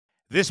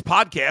This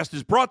podcast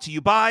is brought to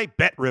you by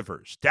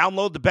BetRivers.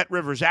 Download the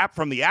BetRivers app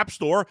from the App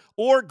Store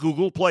or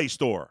Google Play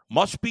Store.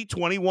 Must be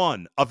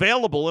 21.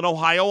 Available in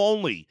Ohio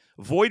only.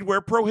 Void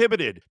where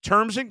prohibited.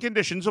 Terms and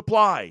conditions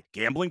apply.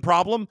 Gambling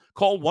problem?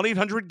 Call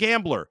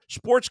 1-800-GAMBLER.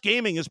 Sports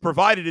gaming is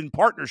provided in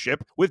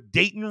partnership with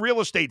Dayton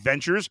Real Estate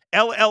Ventures,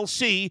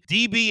 LLC,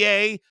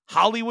 DBA,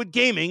 Hollywood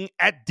Gaming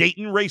at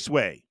Dayton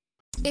Raceway.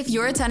 If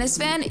you're a tennis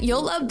fan,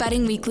 you'll love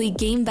Betting Weekly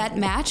Game Bet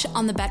Match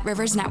on the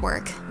BetRivers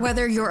Network.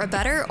 Whether you're a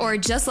bettor or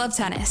just love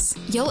tennis,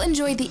 you'll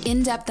enjoy the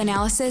in-depth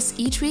analysis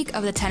each week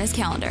of the tennis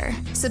calendar.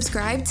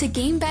 Subscribe to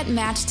Game Bet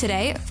Match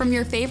today from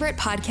your favorite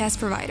podcast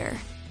provider.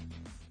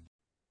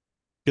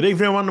 Good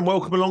evening, everyone, and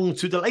welcome along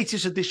to the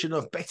latest edition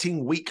of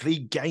Betting Weekly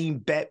Game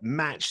Bet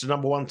Match, the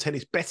number one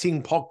tennis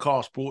betting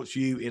podcast brought to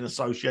you in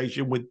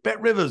association with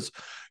BetRivers,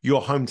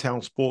 your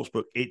hometown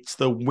sportsbook. It's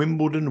the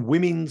Wimbledon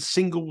women's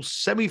singles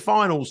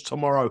semi-finals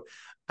tomorrow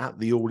at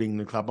the All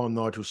England Club. I'm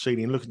Nigel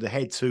Seeley, and looking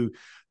ahead to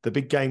the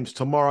big games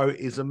tomorrow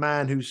is a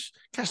man who's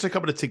cashed a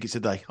couple of tickets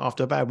today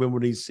after a bad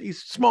Wimbledon.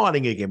 He's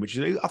smiling again, which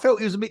is, I felt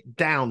he was a bit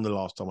down the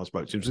last time I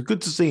spoke to him. So good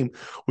to see him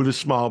with a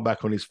smile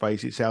back on his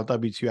face. It's our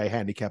WTA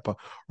handicapper,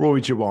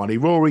 Rory Giovanni.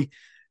 Rory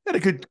had a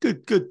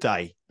good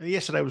day.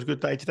 Yesterday was a good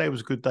day. Today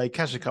was a good day.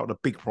 Cashed a couple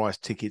of big price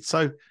tickets,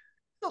 so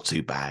not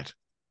too bad.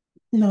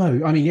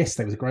 No, I mean,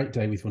 yesterday was a great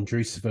day with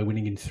Vondrousova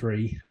winning in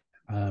three.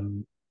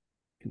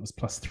 It was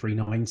plus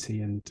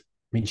 390, and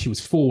I mean, she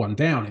was 4-1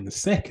 down in the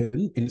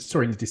second, in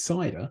the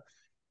decider,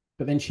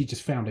 but then she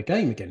just found a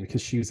game again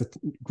because she was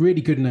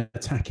really good in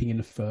attacking in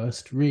the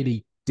first,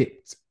 really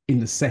dipped in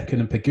the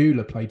second, and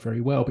Pegula played very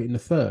well. But in the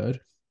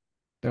third,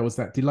 there was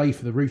that delay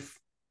for the roof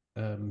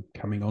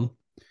coming on,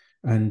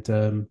 and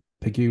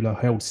Pegula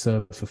held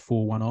serve for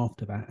 4-1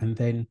 after that, and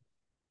then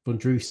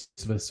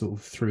Vondrousova sort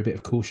of threw a bit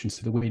of caution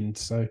to the wind.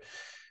 So,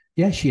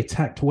 yeah, she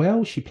attacked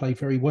well. She played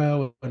very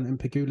well, and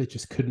Pegula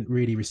just couldn't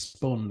really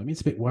respond. I mean,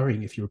 it's a bit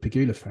worrying if you're a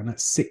Pegula fan.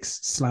 That's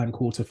 6 slam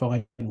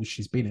quarterfinals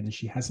she's been in, and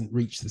she hasn't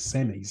reached the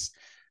semis.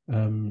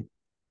 And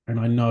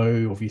I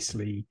know,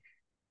 obviously,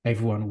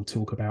 everyone will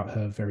talk about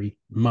her very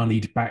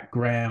moneyed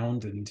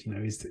background, and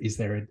is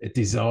there a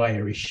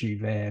desire issue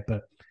there?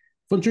 But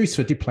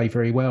Vondrousova did play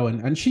very well,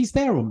 and she's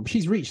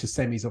she's reached the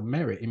semis on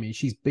merit. I mean,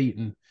 she's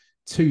beaten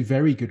 2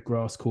 very good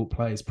grass court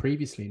players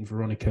previously in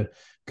Veronika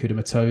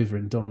Kudermetova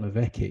and Donna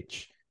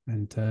Vekic.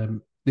 And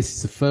this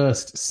is the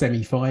first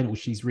semi-final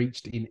she's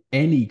reached in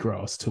any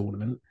grass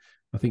tournament.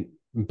 I think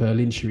in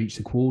Berlin she reached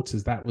the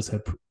quarters. That was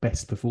her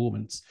best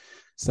performance.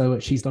 So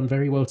she's done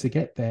very well to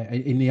get there.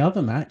 In the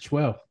other match,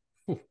 well,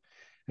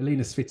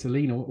 Elina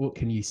Svitolina, what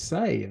can you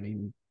say? I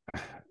mean,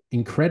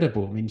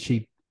 incredible. I mean,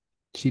 she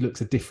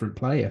looks a different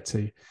player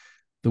to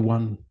the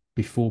one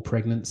before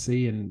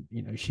pregnancy. And,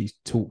 she's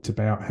talked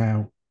about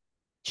how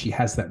she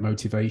has that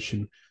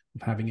motivation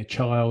of having a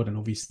child, and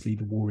obviously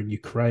the war in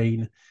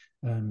Ukraine.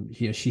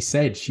 She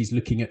said she's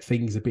looking at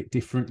things a bit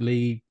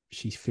differently.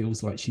 She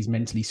feels like she's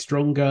mentally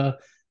stronger.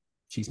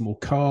 She's more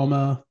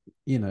calmer,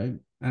 and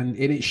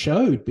it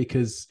showed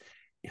because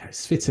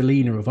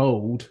Svitolina of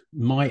old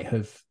might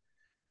have,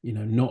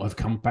 not have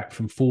come back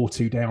from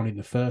 4-2 down in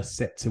the first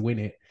set to win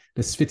it.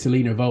 The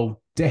Svitolina of old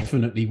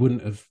definitely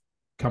wouldn't have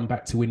come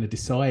back to win the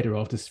decider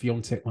after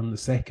Swiatek won the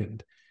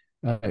second.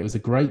 It was a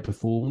great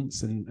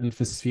performance, and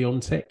for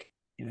Swiatek,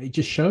 it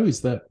just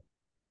shows that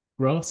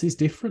grass is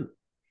different.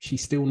 She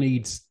still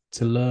needs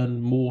to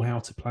learn more how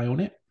to play on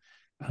it.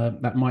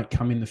 That might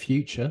come in the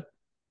future,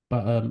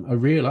 but a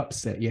real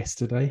upset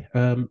yesterday.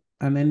 And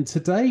then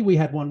today we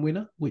had one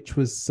winner, which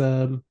was,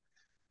 I can't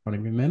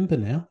even remember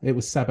now. It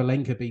was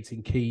Sabalenka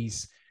beating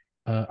Keys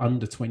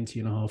under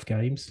 20.5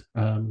 games.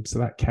 So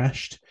that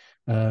cashed.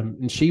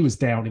 And she was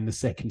down in the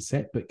second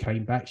set, but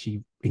came back.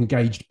 She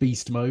engaged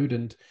beast mode,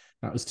 and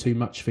that was too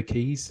much for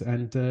Keys.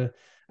 And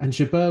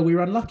Jabeur, we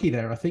were unlucky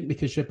there, I think,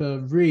 because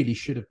Jabeur really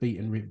should have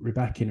beaten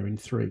Rybakina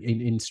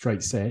in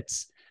straight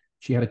sets.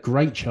 She had a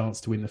great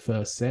chance to win the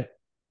first set,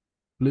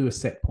 blew a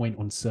set point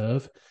on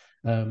serve,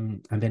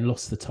 and then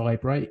lost the tie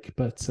break.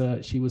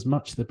 But she was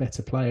much the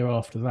better player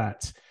after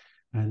that.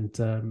 And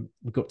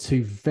we've got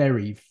 2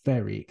 very,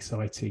 very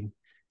exciting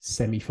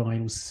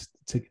semi-finals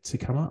to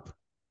come up.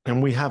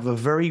 And we have a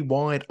very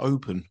wide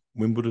open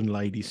Wimbledon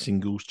Ladies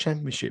Singles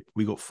Championship.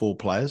 We got 4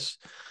 players.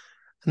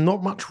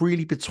 Not much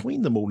really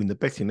between them all in the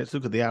betting. Let's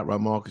look at the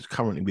outright markets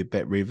currently with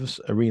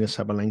BetRivers. Aryna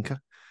Sabalenka,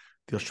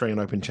 the Australian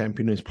Open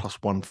champion, is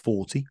plus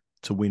 140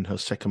 to win her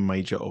second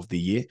major of the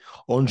year.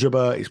 Ons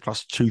Jabeur is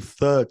plus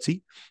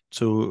 230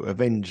 to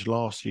avenge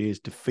last year's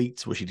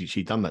defeat. Well,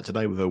 she done that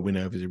today with her win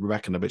over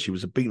Rybakina, but she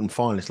was a beaten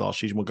finalist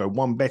last year. She will go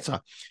one better.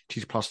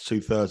 She's plus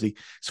 230.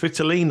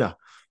 Svitolina,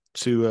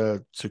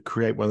 to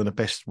create one of the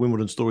best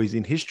Wimbledon stories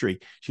in history.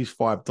 She's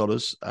 $5.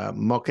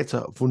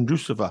 Marketa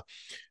Vondrousova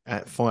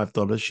at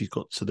 $5. She's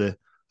got to the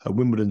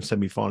Wimbledon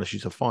semi-final.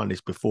 She's a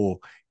finalist before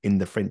in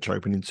the French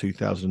Open in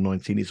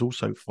 2019. It's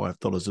also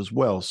 $5 as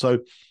well. So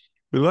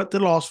we like the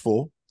last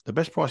 4. The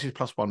best price is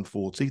plus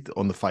 140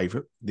 on the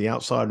favourite. The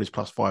outsider is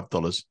plus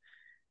 $5.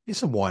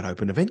 It's a wide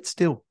open event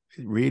still.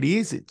 It really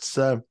is. It's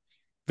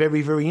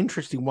very, very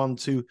interesting one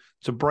to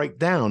break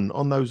down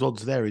on those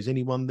odds there. Is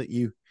anyone that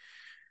you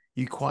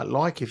quite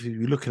like? If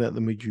you're looking at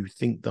them, would you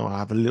think that I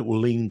have a little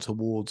lean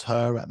towards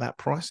her at that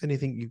price?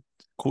 Anything you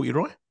caught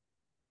your eye?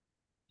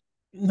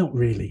 Not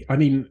really. I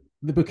mean,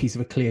 the bookies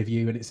have a clear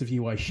view, and it's a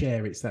view I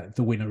share. It's that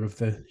the winner of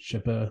the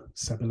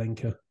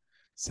Jabeur-Sabalenka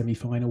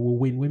semi-final will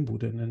win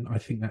Wimbledon, and I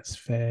think that's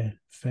fair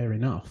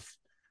enough.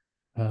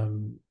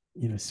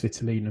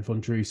 Svitolina,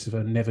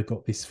 Vondrousova never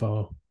got this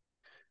far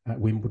at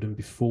Wimbledon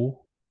before,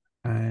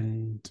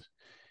 and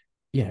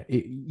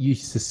you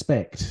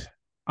suspect.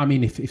 I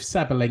mean, if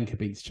Sabalenka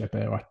beats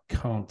Jabeur, I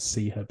can't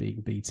see her being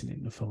beaten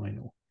in the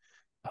final.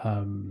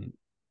 And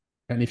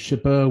if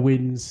Jabeur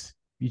wins,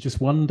 you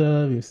just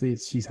wonder if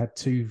she's had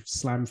 2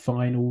 slam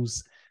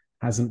finals,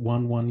 hasn't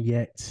won one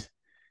yet.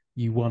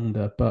 You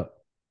wonder, but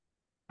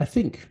I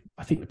think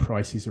the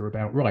prices are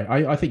about right.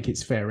 I think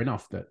it's fair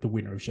enough that the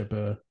winner of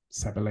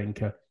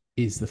Jabeur-Sabalenka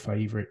is the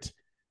favourite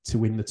to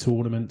win the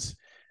tournament.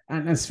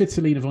 And as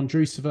Svitolina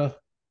Vondrousova,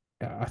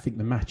 I think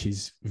the match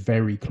is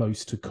very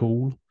close to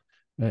call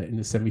in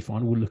the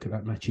semi-final. We'll look at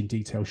that match in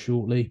detail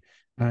shortly.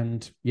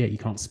 And you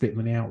can't split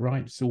money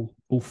outright. It's all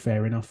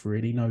fair enough,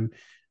 really.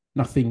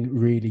 Nothing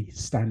really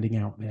standing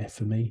out there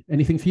for me.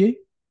 Anything for you?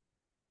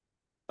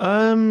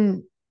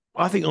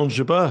 I think on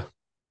Jabeur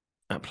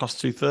at plus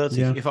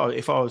 230. Yeah.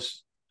 If I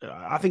was,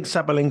 I think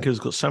Sabalenka's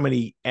got so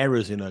many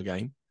errors in her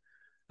game,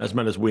 as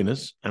well as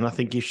winners, and I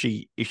think if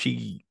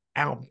she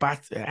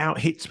out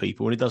hits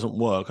people and it doesn't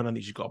work, I don't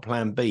think she's got a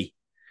plan B.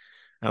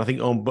 And I think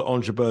on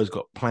Jabeur's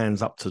got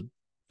plans up to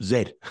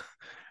Z.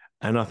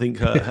 And I think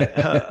her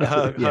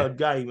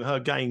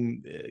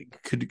game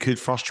could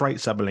frustrate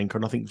Sabalenka,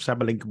 and I think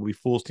Sabalenka will be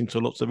forced into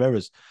lots of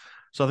errors.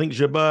 So I think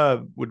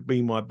Jabeur would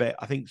be my bet.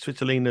 I think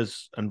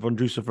Svitolina's and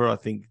Vondrousova, I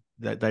think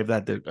that they've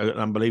had an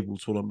unbelievable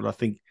tournament, but I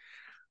think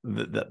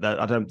that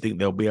I don't think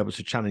they'll be able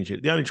to challenge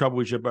it. The only trouble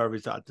with Jabeur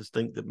is that I just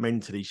think that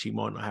mentally she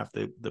might not have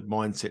the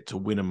mindset to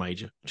win a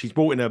major. She's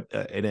brought in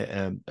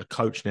a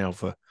coach now,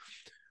 for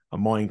a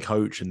mind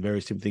coach and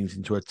various different things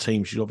into her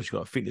team. She's obviously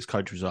got a fitness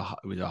coach with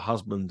her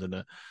husband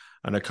and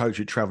a coach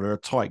at Traveller, a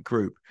tight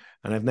group,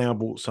 and they've now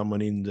brought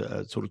someone in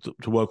to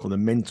work on the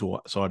mental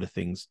side of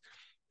things,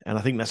 and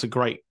I think that's a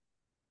great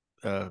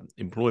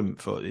employment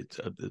for it,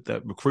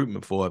 that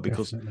recruitment for her,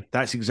 because Definitely.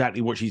 That's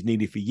exactly what she's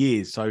needed for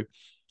years. So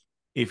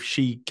if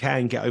she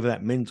can get over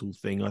that mental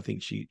thing, I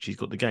think she's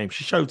got the game.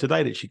 She showed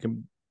today that she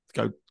can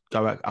go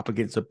up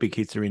against a big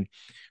hitter in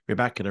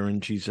Rybakina,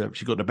 and she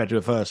got the better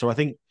of her. So I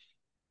think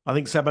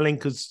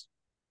Sabalenka's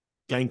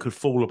game could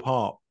fall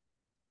apart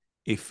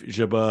if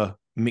Jabeur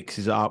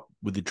mixes it up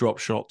with the drop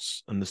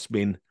shots and the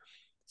spin.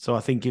 So I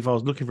think if I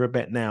was looking for a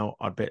bet now,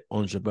 I'd bet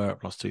on Jabeur at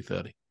plus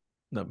 230.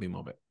 That'd be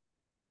my bet.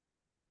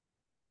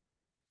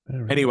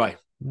 Anyway,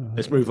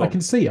 let's move on. I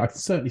can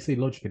certainly see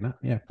logic in that.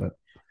 Yeah, but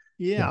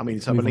I mean,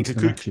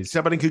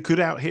 Sabalenka could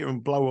out hit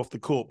and blow off the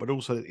court, but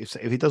also if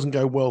it doesn't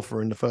go well for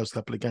her in the first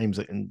couple of games,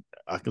 and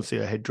I can see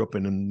her head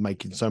dropping and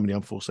making so many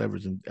unforced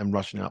errors and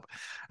rushing up.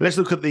 Let's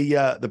look at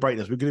the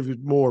breakdowns. We're going to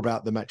give more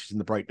about the matches and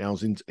the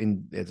breakdowns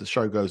in as the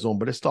show goes on,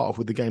 but let's start off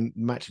with the game.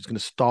 The match is going to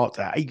start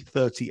at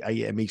 8:30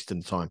 a.m.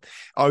 Eastern time.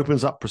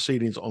 Opens up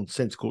proceedings on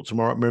centre court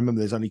tomorrow. Remember,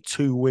 there's only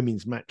 2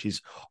 women's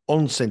matches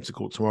on centre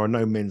court tomorrow.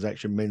 No men's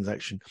action. Men's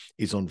action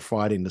is on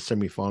Friday in the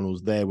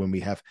semi-finals there, when we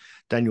have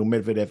Daniel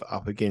Medvedev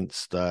up against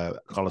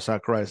Carlos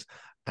Alcaraz,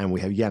 and we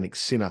have Yannick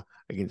Sinner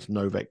against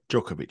Novak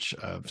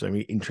Djokovic. So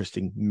very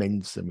interesting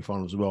men's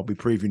semi-finals as well. I'll be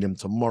previewing them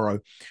tomorrow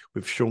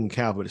with Sean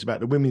Calvert. It's about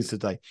the women's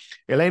today.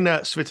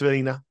 Elena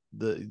Svitolina,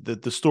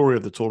 the story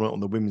of the tournament on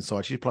the women's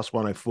side. She's plus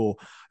 104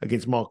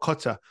 against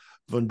Markota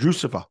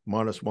Vondrousova,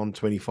 minus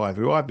 125,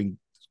 who I've been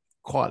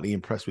quietly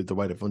impressed with the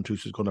way that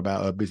Vondrousova's gone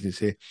about her business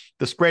here.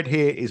 The spread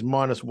here is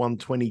minus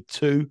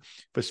 122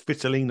 for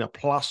Svitolina,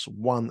 plus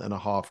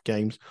 1.5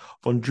 games.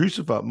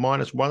 Vondrousova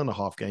minus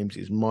 1.5 games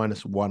is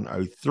minus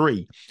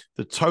 103.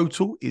 The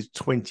total is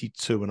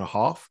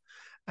 22.5.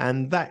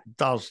 And that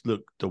does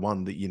look the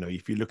one that,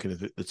 if you're looking at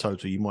the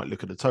total, you might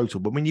look at the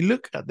total. But when you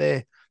look at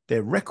their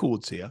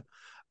records here,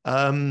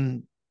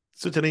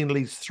 Svitolina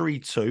leads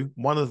 3-2.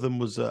 One of them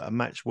was a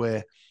match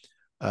where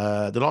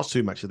the last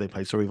 2 matches they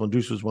played,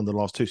 Vondrousova's won the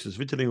last 2. So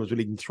Svitolina was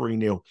leading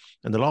 3-0.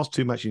 And the last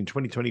 2 matches in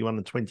 2021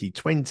 and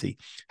 2020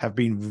 have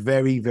been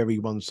very, very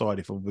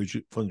one-sided for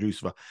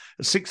Vondrousova.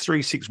 A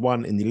 6-3,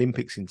 6-1 in the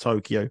Olympics in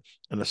Tokyo,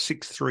 and a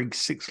 6-3,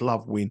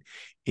 6-love win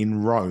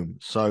in Rome.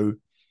 So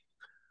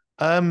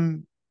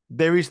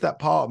there is that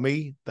part of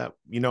me that,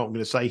 I'm going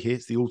to say here,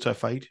 it's the auto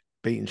fade,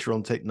 beating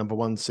Świątek, number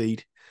 1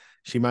 seed.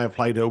 She may have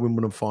played her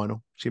Wimbledon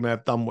final. She may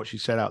have done what she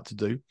set out to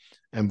do.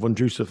 And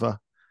Vondrousova,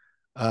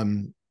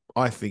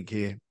 I think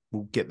here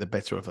will get the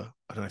better of her.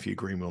 I don't know if you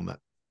agree with me on that.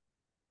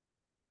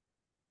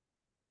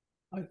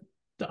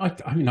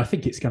 I mean, I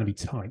think it's going to be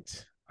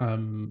tight.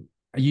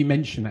 You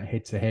mentioned that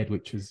head-to-head,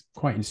 which was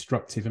quite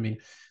instructive. I mean,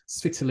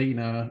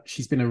 Svitolina,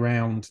 she's been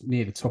around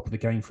near the top of the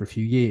game for a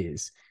few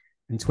years.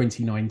 In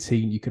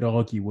 2019, you could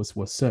argue was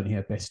certainly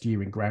her best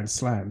year in Grand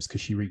Slams,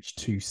 because she reached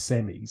 2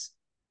 semis.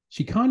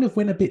 She kind of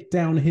went a bit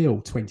downhill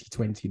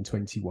 2020 and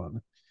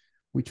 21.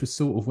 which was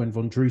sort of when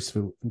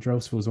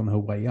Vondrousova was on her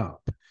way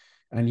up.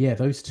 And yeah,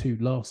 those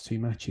last two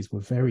matches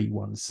were very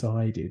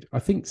one-sided. I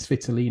think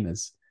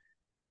Svitolina's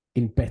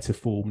in better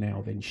form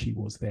now than she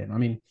was then. I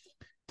mean,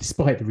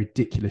 despite the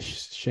ridiculous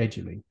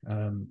scheduling,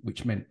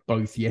 which meant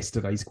both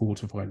yesterday's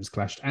quarterfinals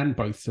clashed and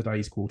both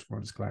today's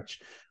quarterfinals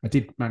clashed, I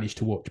did manage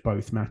to watch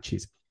both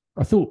matches.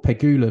 I thought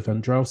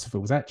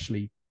Pegula-Vondrousova was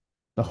actually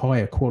the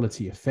higher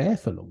quality affair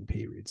for long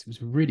periods. It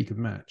was a really good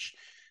match.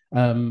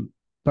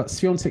 But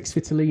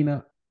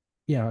Swiatek-Svitolina,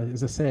 yeah,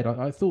 as I said,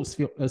 I thought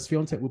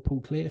Swiatek would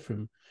pull clear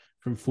from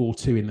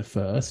 4-2 in the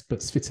first, but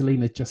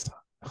Svitolina just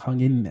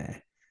hung in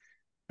there.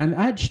 And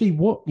actually,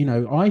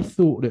 I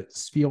thought that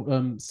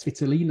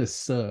Svitolina's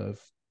serve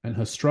and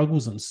her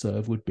struggles on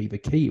serve would be the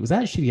key. It was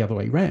actually the other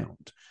way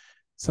around.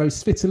 So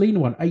Svitolina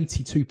won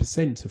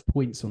 82% of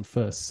points on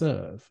first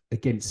serve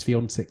against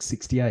Swiatek's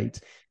 68,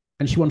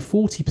 and she won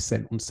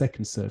 40% on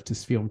second serve to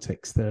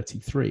Swiatek's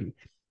 33. I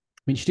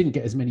mean, she didn't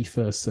get as many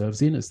first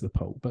serves in as the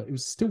Pole, but it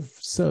was still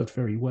served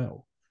very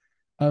well.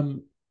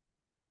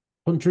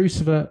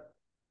 Vondrousova,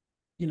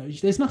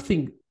 there's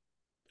nothing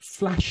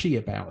flashy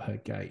about her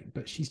game,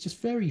 but she's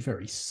just very,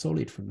 very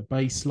solid from the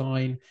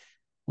baseline.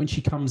 When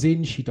she comes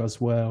in, she does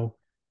well.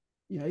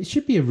 It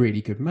should be a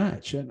really good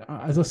match. And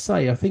as I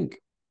say, I think,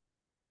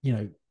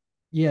 I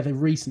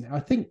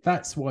think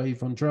that's why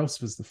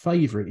Vondrousova was the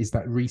favourite, is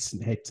that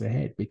recent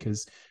head-to-head,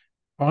 because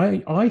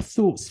I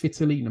thought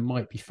Svitolina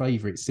might be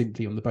favourite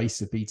simply on the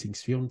basis of beating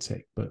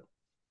Swiatek, but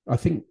I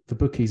think the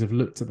bookies have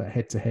looked at that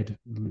head-to-head,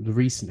 the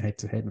recent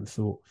head-to-head, and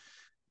thought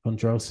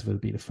Vondrousova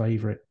would be the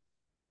favourite.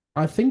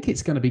 I think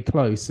it's going to be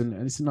close, and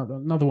it's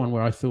another one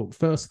where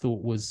first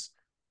thought was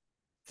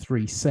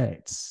 3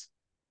 sets,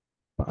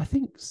 but I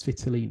think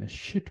Svitolina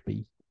should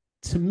be,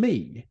 to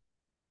me,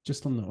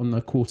 just on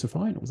the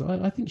quarterfinals,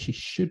 I think she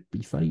should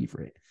be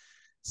favourite.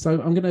 So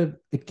I'm going to,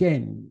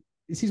 again,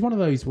 this is one of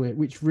those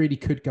which really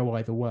could go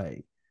either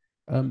way.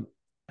 I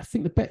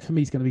think the bet for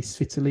me is going to be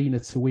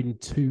Svitolina to win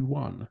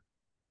 2-1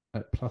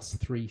 at plus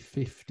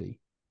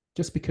 350,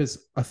 just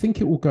because I think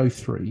it will go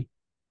 3.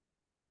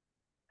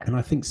 And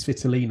I think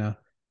Svitolina,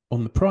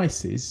 on the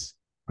prices,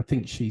 I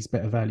think she's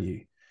better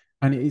value.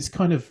 And it's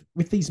kind of,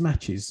 with these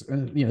matches,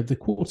 the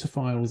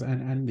quarterfinals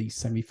and these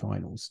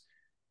semi-finals,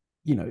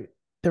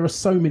 there are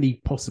so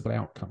many possible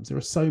outcomes. There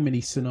are so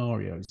many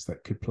scenarios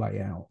that could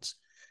play out.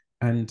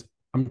 And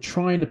I'm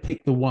trying to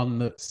pick the one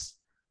that's,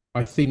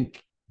 I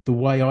think, the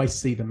way I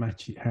see the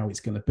match, how it's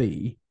going to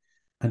be,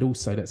 and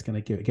also that's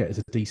going to get us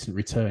a decent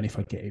return if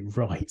I get it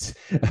right.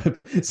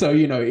 So,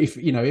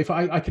 if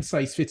I could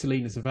say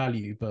Svitolina's a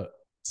value, but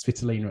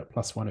Svitolina at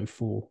plus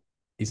 104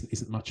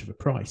 isn't much of a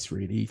price,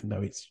 really, even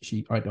though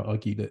I'd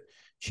argue that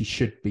she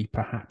should be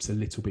perhaps a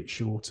little bit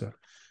shorter.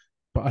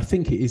 But I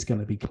think it is going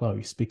to be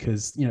close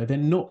because, they're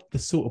not the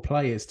sort of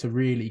players to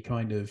really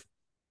kind of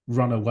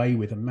run away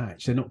with a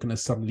match. They're not going to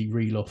suddenly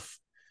reel off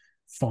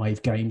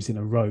 5 games in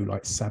a row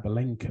like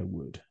Sabalenka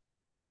would,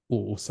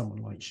 or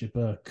someone like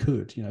Jabeur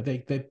could.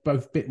 They're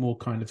both a bit more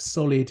kind of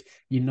solid.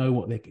 You know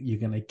what you're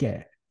going to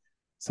get.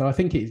 So I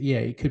think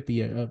it could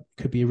be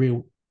a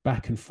real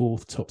back and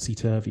forth,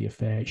 topsy-turvy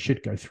affair. It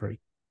should go 3.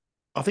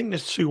 I think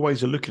there's 2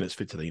 ways of looking at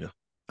Svitolina.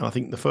 And I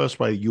think the first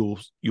way you'll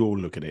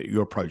look at it,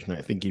 you're approaching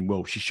it thinking,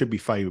 well, she should be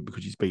favoured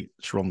because she's beat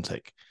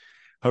Swiatek.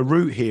 Her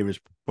route here has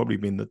probably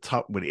been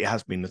it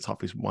has been the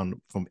toughest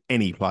one from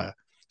any player.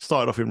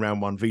 Started off in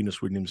round 1,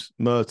 Venus Williams,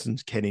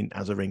 Mertens, Kenin,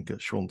 Azarenka,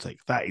 Swiatek.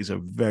 That is a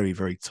very,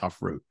 very tough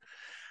route.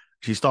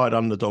 She started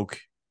underdog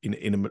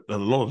in a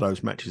lot of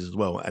those matches as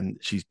well, and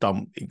she's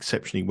done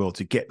exceptionally well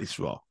to get this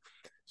far.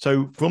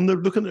 So from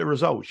looking at the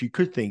results, you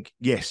could think,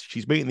 yes,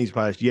 she's beaten these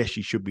players. Yes,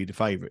 she should be the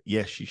favourite.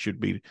 Yes, she should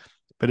be.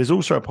 But there's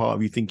also a part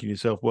of you thinking to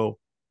yourself, well,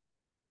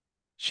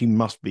 she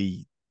must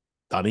be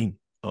done in,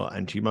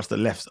 and she must have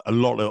left a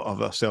lot of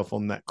herself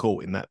on that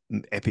court in that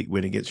epic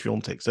win against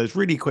Swiatek. So it's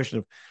really a question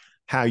of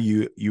how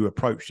you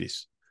approach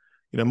this.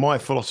 My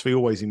philosophy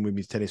always in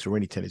women's tennis or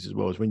any tennis as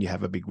well is when you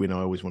have a big win,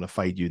 I always want to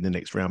fade you in the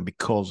next round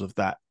because of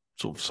that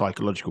sort of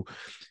psychological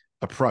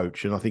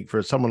approach. And I think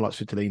for someone like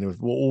Svitolina,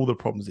 with all the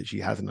problems that she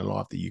has in her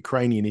life, the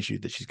Ukrainian issue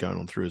that she's going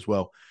on through as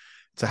well,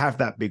 to have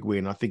that big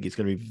win, I think it's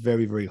going to be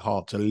very, very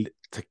hard to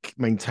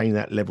maintain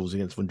that levels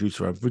against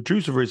Vondrousova.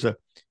 Vondrousova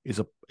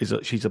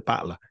she's a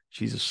battler.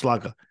 She's a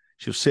slugger.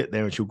 She'll sit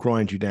there and she'll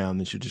grind you down,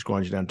 and she'll just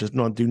grind you down. Just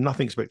not do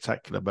nothing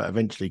spectacular, but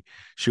eventually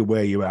she'll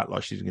wear you out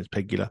like she's against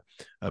Pegula,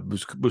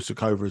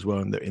 Busakova as well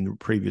in the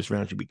previous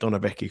round. She beat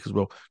Donovekic as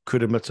well.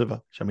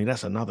 Kudermetova. I mean,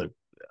 that's another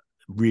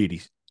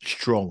really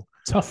strong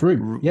tough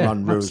route,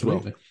 run route as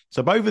well.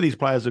 So both of these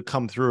players have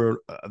come through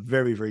a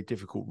very, very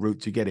difficult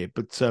route to get it.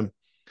 But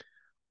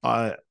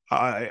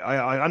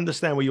I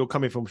understand where you're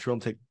coming from,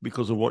 Swiatek,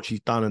 because of what she's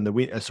done and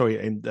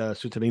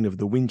Svitolina, of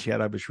the win she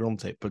had over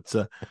Swiatek.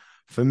 But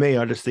for me,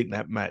 I just think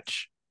that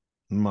match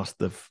must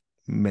have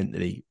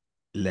mentally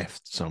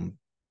left some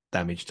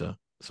damage to her.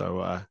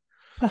 So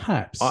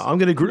perhaps I'm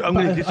going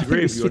to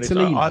disagree with you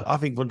on this. I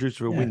think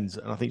Vondrousova wins,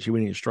 and I think she's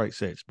winning in straight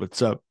sets. But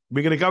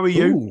we're going to go with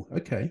you. Ooh,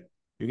 okay.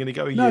 You're going to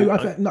go with you.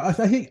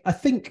 I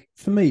think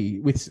for me,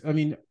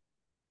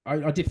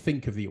 I did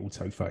think of the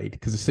auto fade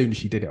because as soon as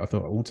she did it, I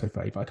thought auto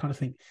fade. But I kind of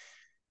think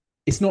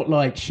it's not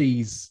like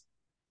she's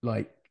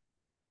like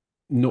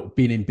not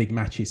been in big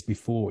matches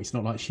before. It's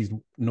not like she's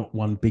not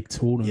won big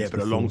tournaments. Yeah, but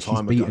before. a long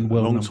time ago.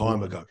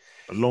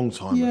 A long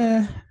time ago.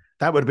 Yeah.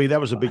 That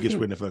was the biggest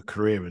win of her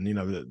career, and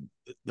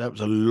that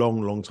was a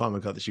long time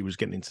ago that she was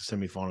getting into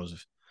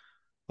semi-finals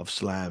of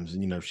slams,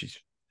 and 2019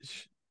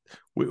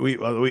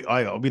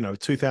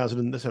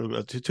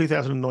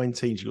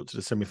 she got to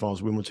the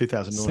semi-finals, Wimbledon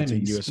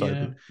 2019 US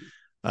Open.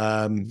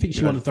 I think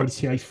she won the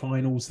WTA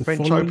finals the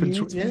French following Open,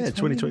 year,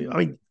 2020. I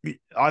mean,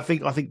 I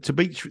think to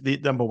beat the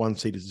number one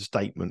seed is a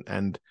statement,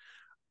 and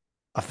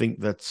I think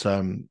that's I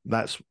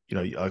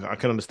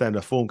can understand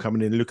her form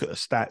coming in. Look at her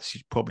stats;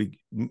 she probably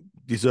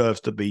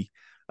deserves to be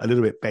a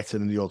little bit better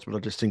than the odds. But I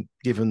just think,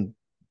 given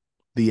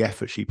the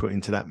effort she put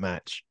into that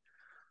match,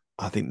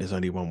 I think there's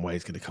only one way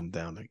it's going to come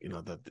down.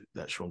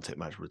 That Swiatek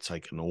match would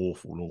take an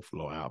awful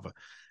lot out of her.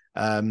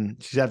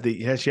 She had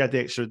the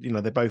extra.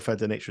 They both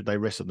had an extra day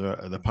rest of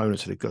the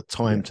opponents, so they've got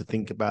time to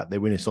think about their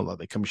win. It's not like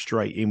they come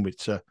straight in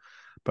with.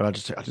 But I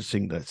just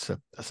think that's a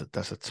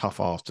tough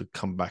ask to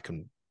come back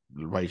and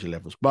raise your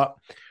levels. But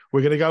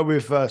we're going to go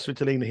with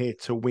Svitolina here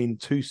to win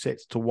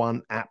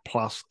 2-1 at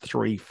plus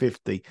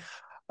 350.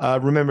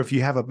 Remember, if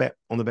you have a bet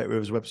on the Bet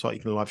Rivers website,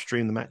 you can live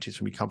stream the matches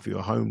from your comfort of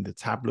your home, the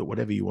tablet,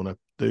 whatever you want to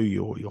do,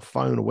 your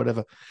phone or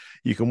whatever.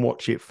 You can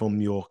watch it from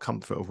your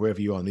comfort of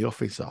wherever you are, in the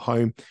office, at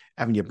home,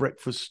 having your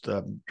breakfast,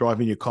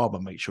 driving your car,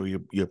 but make sure you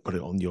put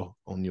it on your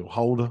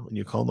holder on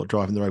your car, not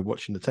driving the road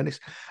watching the tennis.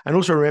 And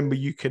also remember,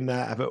 you can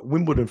have a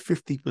Wimbledon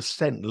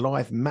 50%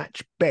 live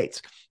match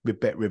bet with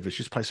Bet Rivers.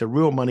 Just place a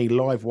real money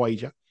live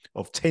wager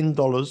of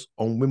 $10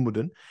 on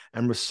Wimbledon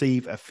and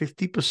receive a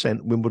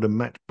 50% Wimbledon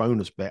match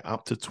bonus bet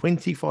up to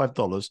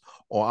 $25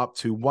 or up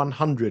to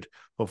 $100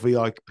 for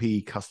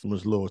VIP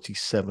customers loyalty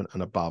 7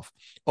 and above.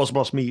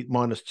 Osmos me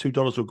minus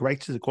 $2 or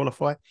greater to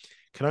qualify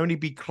can only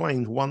be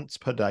claimed once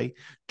per day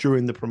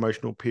during the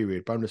promotional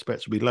period. Bonus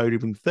bets will be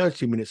loaded within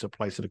 30 minutes of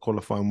placing a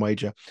qualifying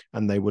wager,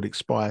 and they would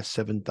expire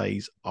 7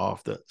 days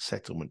after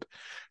settlement.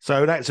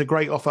 So that's a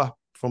great offer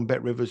from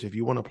Bet Rivers if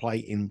you want to play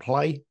in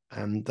play.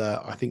 And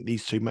I think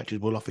these two matches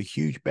will offer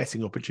huge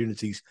betting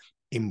opportunities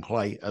in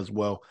play as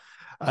well.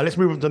 Let's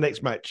move on to the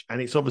next match.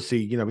 And it's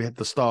obviously, we had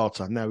the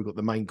starter. Now we've got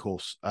the main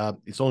course.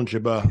 It's Ons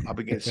Jabeur up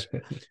against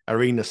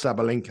Aryna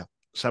Sabalenka.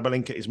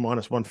 Sabalenka is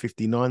minus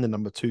 159. The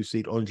number 2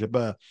 seed Ons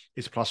Jabeur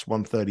is plus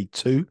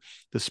 132.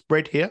 The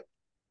spread here,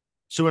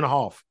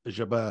 2.5.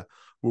 Jabeur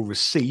will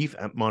receive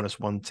at minus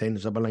 110.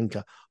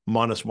 Sabalenka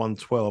minus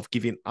 112,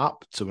 giving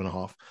up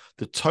 2.5.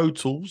 The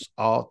totals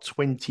are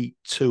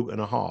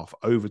 22.5.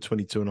 Over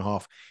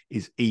 22.5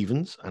 is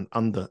evens, and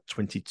under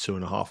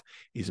 22.5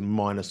 is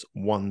minus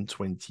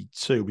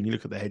 122. When you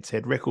look at the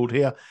head-to-head record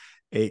here,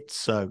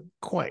 it's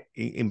quite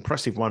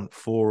impressive one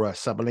for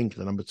Sabalenka,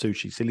 the number 2.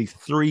 She's silly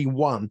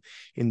 3-1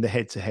 in the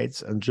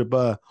head-to-heads, and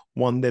Jabeur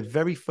won their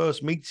very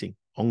first meeting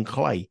on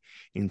clay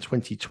in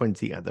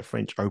 2020 at the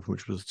French Open,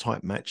 which was a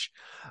tight match.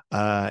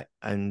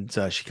 And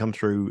she come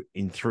through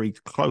in 3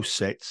 close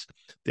sets.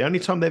 The only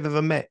time they've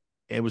ever met,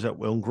 it was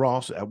on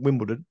grass at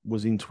Wimbledon,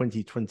 was in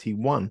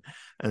 2021.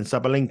 And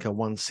Sabalenka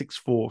won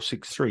 6-4,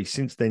 6-3.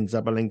 Since then,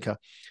 Sabalenka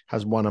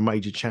has won a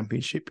major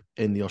championship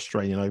in the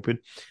Australian Open.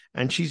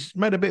 And she's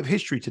made a bit of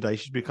history today.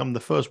 She's become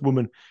the first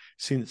woman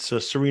since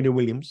Serena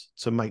Williams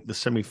to make the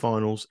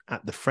semi-finals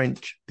at the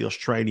French, the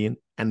Australian,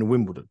 and the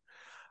Wimbledon.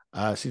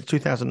 Since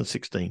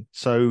 2016.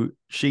 So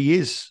she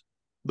is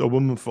the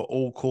woman for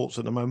all courts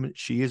at the moment.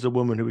 She is a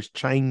woman who has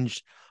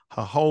changed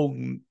her whole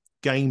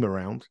game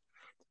around.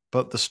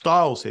 But the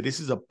styles here, this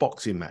is a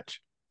boxing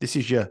match. This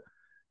is your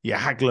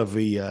Hagler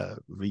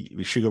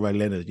v Sugar Ray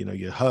Leonard,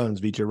 your Hearns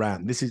v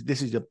Duran. This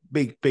is a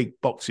big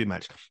boxing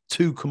match.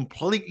 2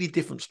 completely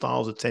different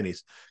styles of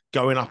tennis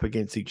going up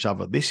against each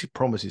other. This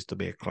promises to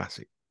be a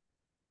classic.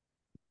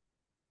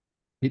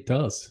 It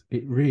does.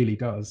 It really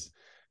does.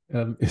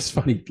 It's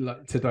funny,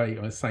 like today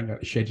I was saying about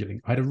the scheduling.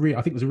 I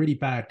think it was a really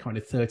bad kind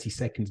of 30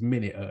 seconds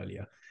minute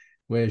earlier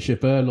where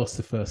Jabeur lost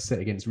the first set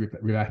against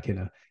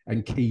Rybakina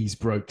and Keys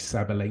broke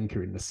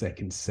Sabalenka in the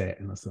second set.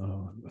 And I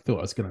thought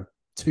I was going to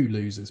 2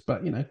 losers.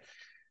 But,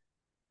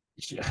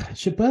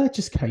 Jabeur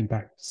just came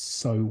back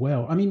so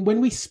well. I mean, when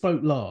we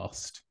spoke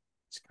last,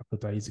 a couple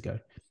of days ago,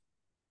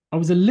 I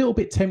was a little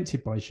bit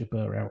tempted by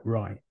Jabeur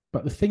outright.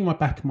 But the thing in my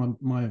back of my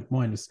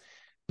mind was,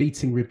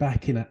 beating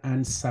Rybakina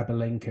and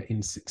Sabalenka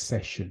in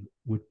succession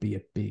would be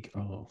a big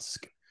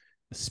ask,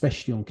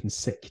 especially on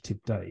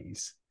consecutive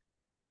days.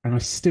 And I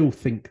still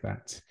think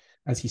that,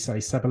 as you say,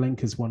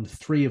 Sabalenka's won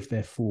 3 of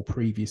their 4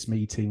 previous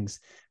meetings.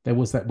 There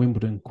was that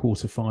Wimbledon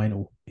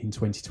quarterfinal in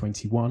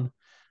 2021.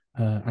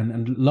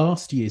 And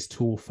last year's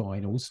tour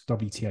finals,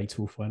 WTA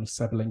tour finals,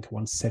 Sabalenka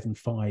won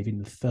 7-5 in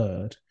the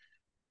 3rd.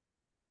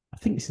 I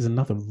think this is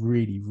another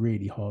really,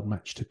 really hard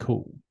match to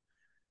call.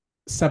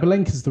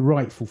 Sabalenka's the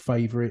rightful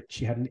favourite.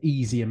 She had an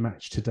easier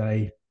match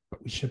today.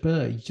 But with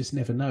Jabeur, you just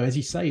never know. As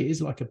you say, it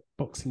is like a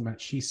boxing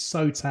match. She's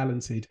so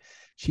talented.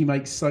 She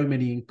makes so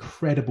many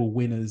incredible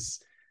winners.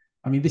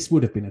 I mean, this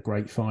would have been a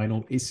great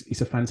final.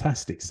 It's a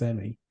fantastic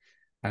semi.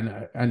 And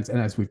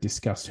as we've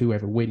discussed,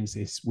 whoever wins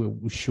this will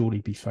surely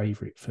be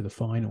favourite for the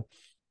final.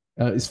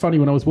 It's funny,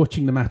 when I was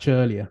watching the match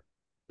earlier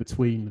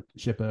between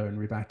Jabeur and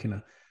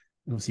Rybakina,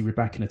 and obviously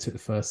Rybakina took the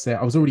first set,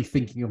 I was already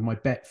thinking of my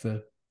bet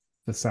for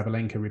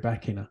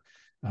Sabalenka-Rybakina.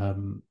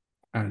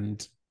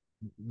 And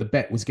the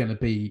bet was going to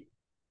be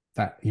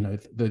that,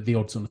 the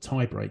odds on a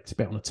tiebreak, to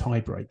bet on a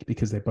tiebreak,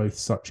 because they're both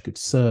such good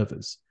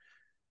servers.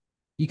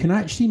 You can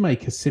actually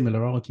make a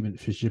similar argument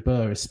for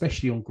Jabeur,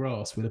 especially on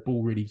grass, where the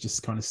ball really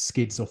just kind of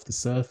skids off the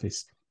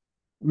surface.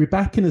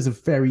 Rybakina is a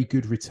very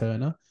good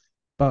returner,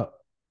 but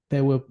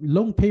there were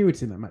long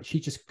periods in that match she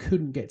just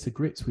couldn't get to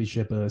grips with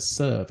Jabeur's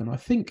serve. And I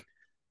think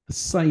the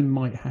same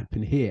might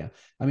happen here.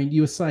 I mean,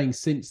 you were saying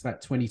since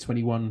that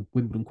 2021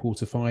 Wimbledon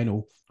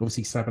quarterfinal,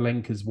 obviously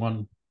Sabalenka's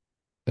won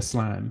a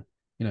slam.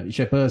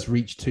 Jabeur's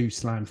reached 2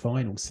 slam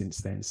finals since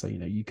then. So,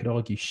 you could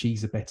argue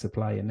she's a better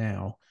player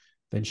now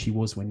than she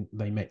was when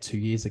they met 2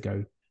 years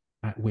ago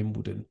at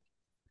Wimbledon.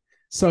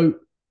 So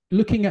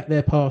looking at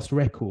their past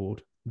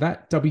record,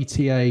 that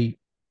WTA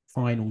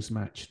finals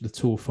match, the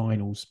tour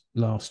finals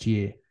last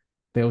year,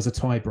 there was a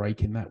tie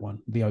break in that one,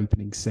 the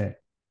opening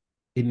set.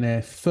 In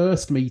their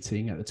first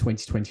meeting at the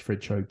 2020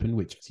 French Open,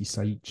 which, as you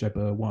say,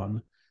 Jabeur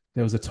won,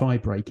 there was a tie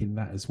break in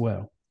that as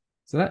well.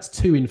 So that's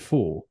 2 in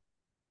 4.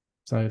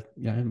 So,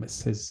 it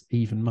says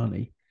even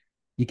money.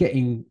 You're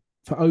getting,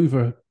 for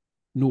over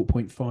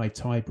 0.5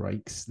 tie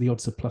breaks, the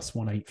odds are plus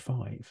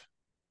 185.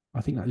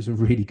 I think that is a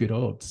really good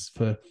odds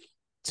for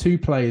 2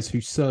 players who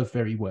serve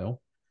very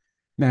well.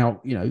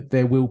 Now,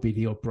 there will be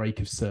the odd break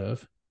of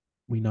serve.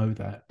 We know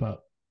that,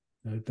 but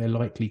they're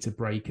likely to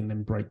break and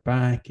then break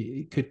back.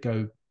 It could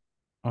go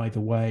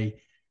either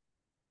way.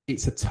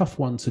 It's a tough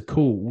one to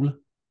call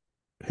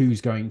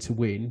who's going to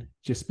win,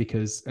 just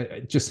because,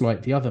 just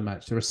like the other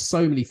match, there are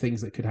so many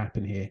things that could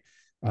happen here.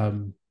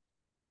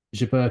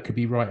 Jabeur could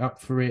be right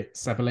up for it.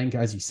 Sabalenka,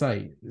 as you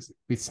say,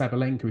 with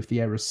Sabalenka, if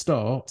the errors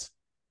start,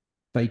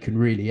 they can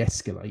really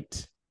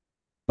escalate.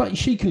 But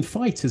she can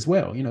fight as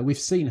well. We've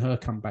seen her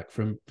come back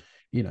from,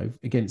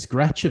 against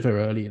Gracheva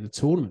early in the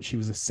tournament. She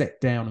was a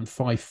set down and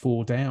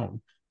 5-4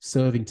 down,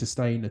 serving to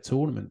stay in the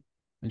tournament,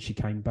 and she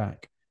came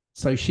back.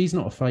 So she's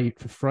not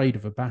afraid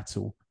of a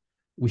battle.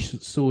 We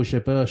saw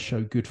Jabeur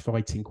show good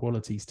fighting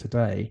qualities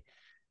today.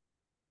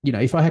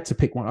 If I had to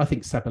pick one, I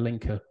think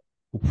Sabalenka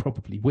will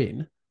probably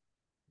win.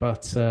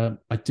 But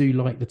I do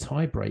like the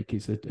tiebreak.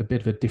 It's a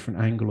bit of a different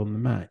angle on the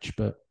match.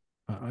 But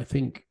I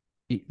think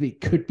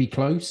it could be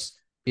close.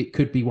 It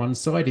could be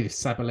one-sided if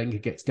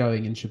Sabalenka gets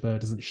going and Jabeur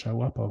doesn't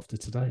show up after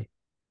today.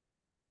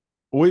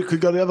 Or it could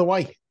go the other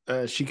way.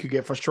 She could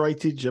get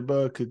frustrated.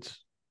 Jabeur could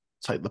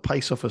take the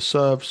pace off her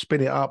serve,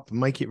 spin it up,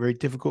 make it very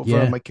difficult for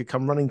her, make her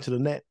come running to the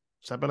net.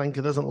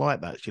 Sabalenka doesn't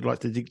like that. She likes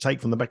to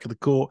dictate from the back of the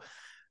court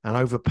and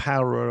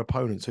overpower her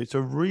opponent. So it's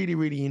a really,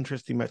 really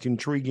interesting match,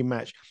 intriguing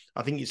match.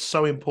 I think it's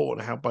so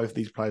important how both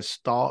these players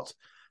start.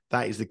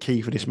 That is the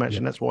key for this match.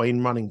 And that's why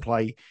in running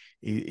play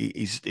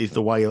is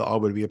the way that I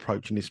would be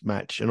approaching this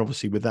match. And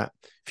obviously with that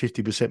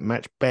 50%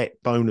 match bet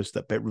bonus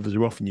that Bet Rivers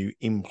are offering you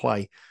in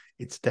play,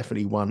 it's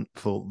definitely one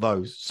for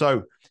those.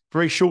 So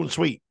very short and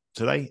sweet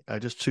today.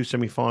 Just 2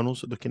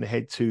 semi-finals. Looking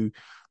ahead to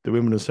the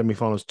Wimbledon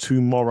semi-finals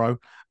tomorrow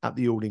at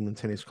the All England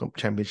Tennis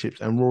Championships.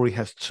 And Rory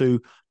has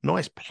 2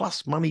 nice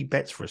plus money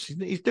bets for us.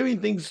 He's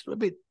doing things a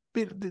bit,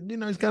 he's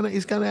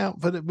going out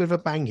with a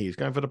bang here. He's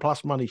going for the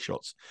plus money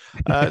shots.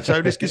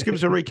 So let's just give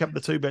us a recap of the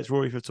 2 bets,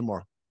 Rory, for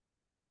tomorrow.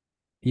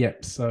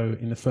 Yep. So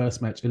in the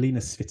first match, Elina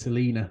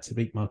Svitolina to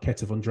beat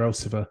Marketa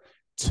Vondrousova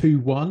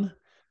 2-1,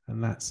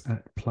 and that's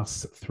at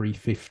plus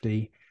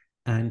 350.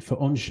 And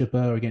for Ons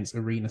Jabeur against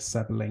Aryna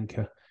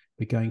Sabalenka,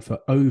 we're going for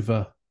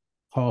over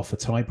half a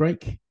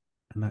tiebreak,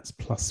 and that's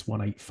plus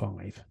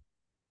 185.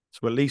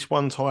 So at least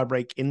one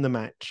tiebreak in the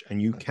match,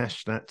 and you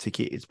cash that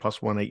ticket. It's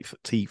plus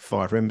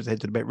 185. Remember to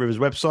head to the Bet Rivers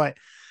website.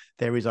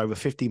 There is over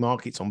 50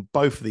 markets on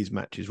both of these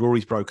matches.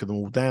 Rory's broken them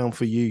all down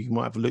for you. You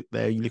might have a look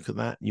there. You look at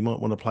that. You might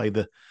want to play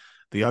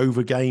the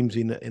over games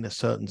in a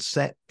certain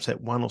set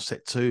 1 or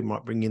set 2.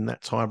 Might bring in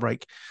that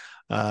tiebreak,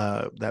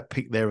 that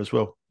pick there as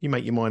well. You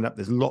make your mind up.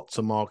 There's lots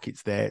of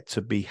markets there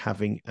to be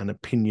having an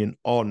opinion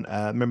on.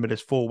 Remember,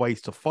 there's 4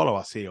 ways to follow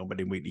us here on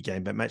Betting Weekly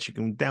Game Bet Match. You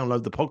can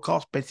download the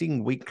podcast,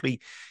 Betting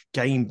Weekly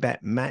Game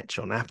Bet Match,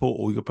 on Apple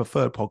or your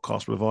preferred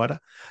podcast provider.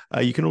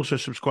 You can also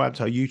subscribe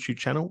to our YouTube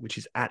channel, which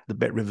is at the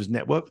Bet Rivers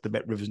Network, the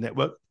Bet Rivers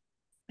Network.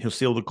 You'll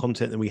see all the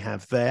content that we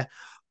have there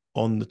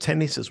on the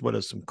tennis, as well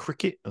as some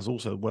cricket, as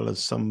well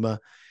as some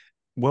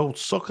World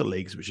Soccer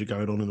Leagues, which are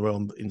going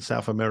on in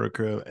South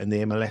America and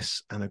the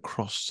MLS and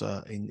across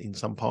in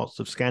some parts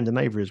of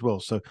Scandinavia as well.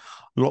 So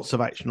lots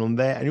of action on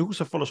there. And you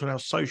also follow us on our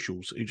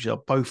socials, which are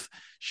both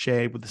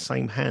shared with the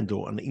same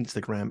handle on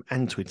Instagram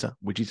and Twitter,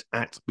 which is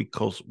at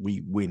Because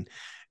We Win.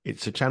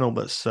 It's a channel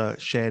that's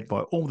shared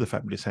by all the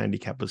fabulous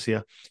handicappers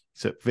here.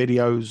 So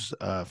videos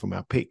from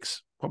our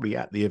picks, probably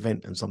at the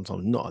event and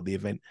sometimes not at the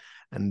event,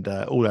 and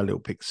all our little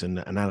picks and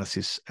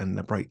analysis and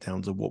the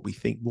breakdowns of what we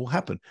think will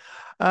happen.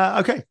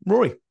 Okay,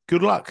 Rory,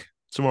 good luck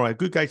tomorrow. A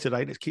good day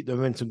today. Let's keep the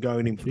momentum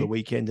going in for the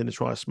weekend and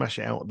try to smash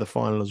it out at the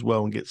final as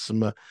well and get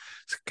some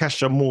cash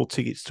some more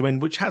tickets to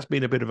end, which has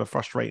been a bit of a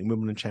frustrating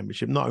Wimbledon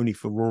Championship, not only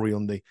for Rory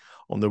on the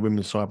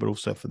women's side, but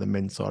also for the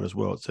men's side as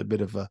well. It's a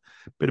bit of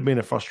being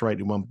a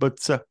frustrating one. But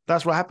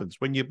that's what happens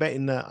when you're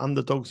betting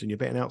underdogs and you're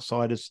betting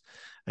outsiders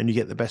and you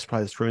get the best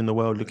players through in the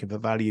world looking for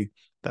value.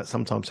 That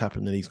sometimes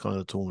happens in these kind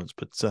of tournaments.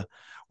 But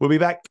we'll be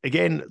back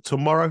again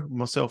tomorrow,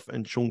 myself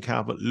and Sean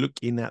Calvert,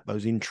 looking at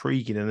those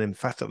intriguing and then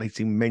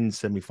fascinating men's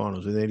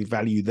semi-finals with any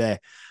value there.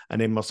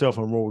 And then myself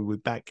and Rory will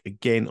be back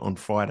again on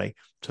Friday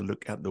to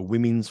look at the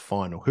women's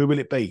final. Who will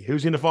it be?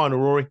 Who's in the final,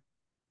 Rory?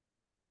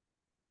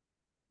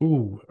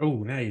 Now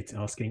you're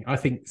asking. I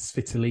think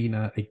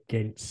Svitolina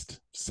against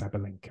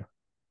Sabalenka.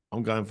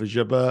 I'm going for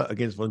Jabeur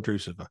against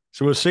Vondrousova.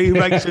 So we'll see who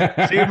makes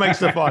it. See who makes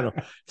the final.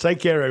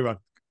 Take care, everyone.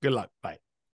 Good luck. Bye.